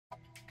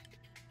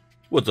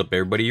What's up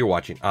everybody, you're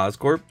watching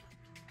Oscorp.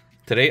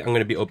 Today I'm going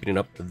to be opening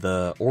up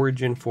the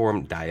Origin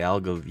Forme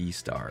Dialga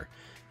VSTAR.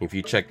 If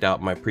you checked out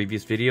my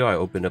previous video, I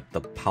opened up the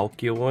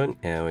Palkia one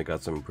and we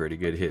got some pretty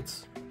good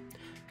hits.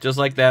 Just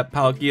like that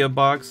Palkia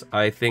box,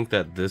 I think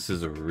that this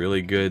is a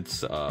really good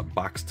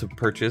box to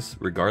purchase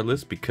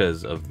regardless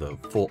because of the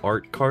full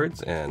art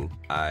cards, and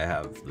I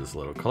have this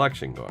little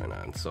collection going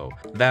on. So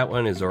that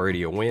one is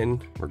already a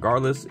win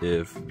regardless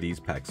if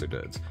these packs are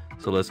duds.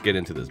 So let's get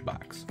into this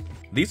box.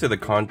 These are the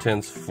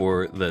contents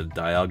for the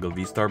Dialga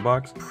VSTAR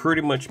box.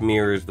 Pretty much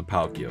mirrors the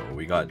Palkia.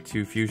 We got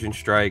 2 Fusion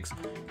Strikes,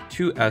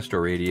 2 Astro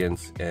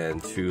Radiance,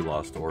 and 2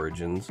 Lost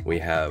Origins. We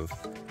have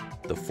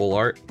the full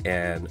art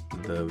and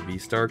the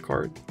VSTAR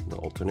card, the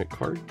alternate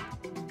card.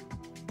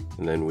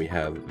 And then we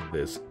have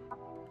this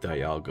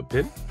Dialga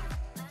pin.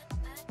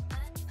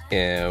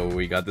 And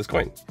we got this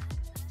coin.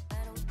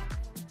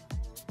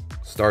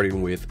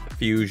 Starting with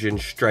Fusion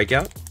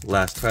Strikeout.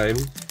 Last time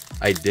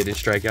I didn't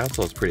strike out,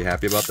 so I was pretty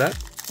happy about that.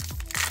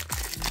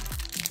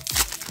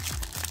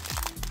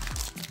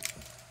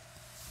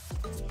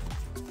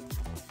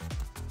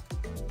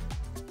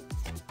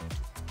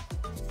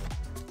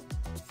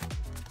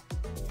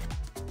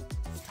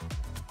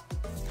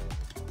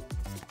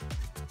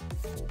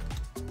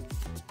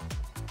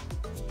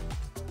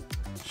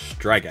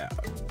 Strikeout.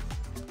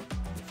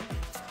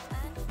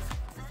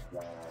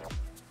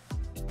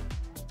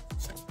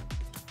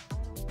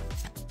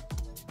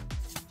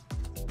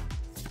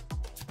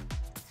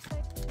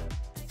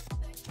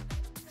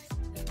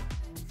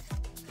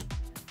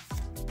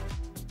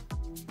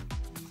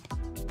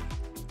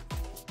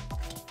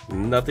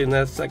 Nothing in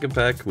that second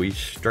pack. We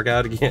struck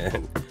out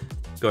again.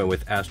 Going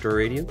with Astro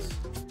Radiance.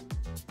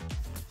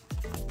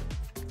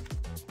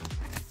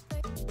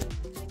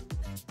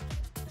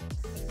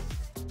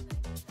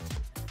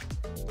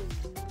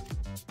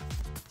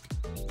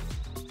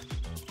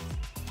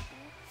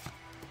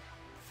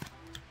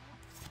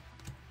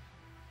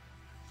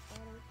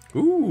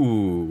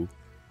 Ooh,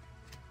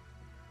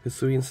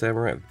 Hisuian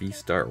Samurai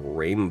VSTAR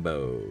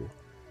Rainbow.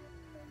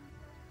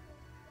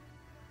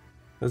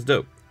 That's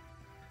dope.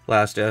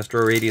 Last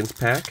Astro Radiance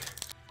pack.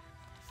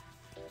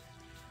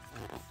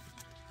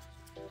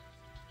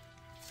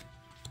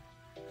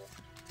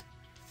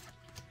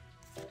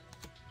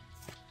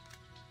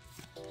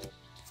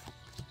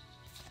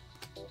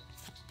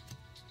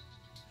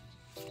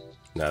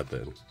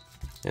 Nothing.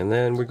 And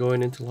then we're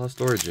going into Lost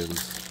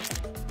Origins.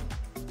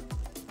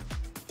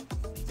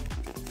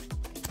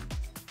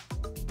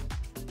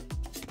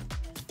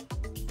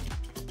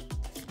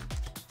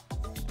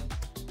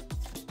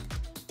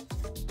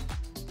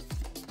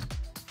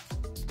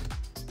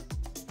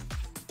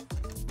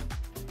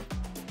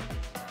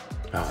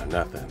 Ah,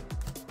 nothing.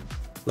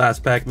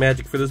 Last pack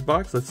magic for this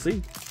box. Let's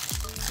see.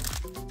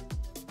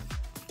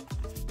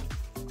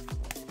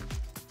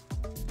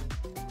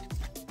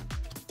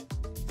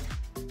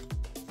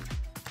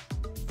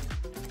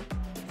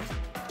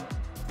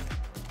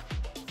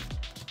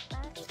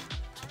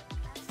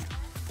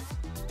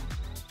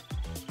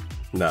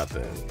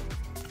 Nothing.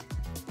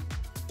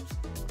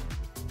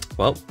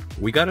 Well,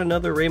 we got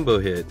another rainbow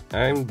hit.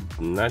 I'm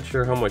not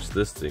sure how much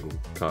this thing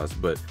costs,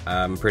 but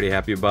I'm pretty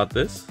happy about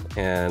this.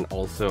 And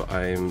also,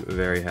 I'm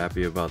very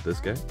happy about this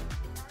guy.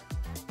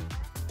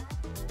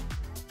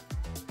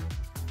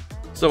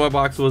 So my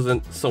box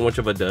wasn't so much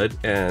of a dud,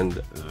 and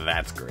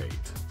that's great.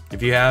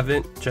 If you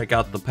haven't, check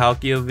out the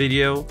Palkia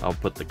video. I'll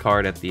put the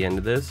card at the end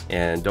of this.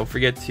 And don't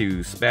forget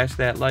to smash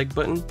that like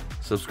button,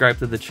 subscribe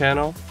to the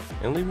channel,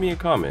 and leave me a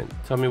comment.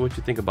 Tell me what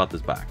you think about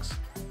this box.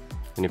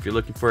 And if you're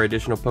looking for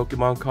additional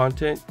Pokemon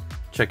content,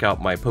 check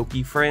out my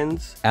Poke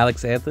friends,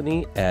 Alex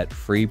Anthony at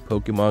Free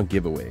Pokemon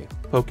Giveaway,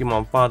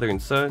 Pokemon Father and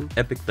Son,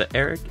 Epic the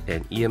Eric,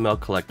 and EML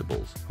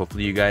Collectibles.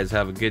 Hopefully you guys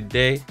have a good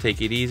day.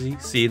 Take it easy.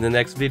 See you in the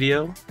next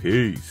video.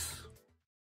 Peace.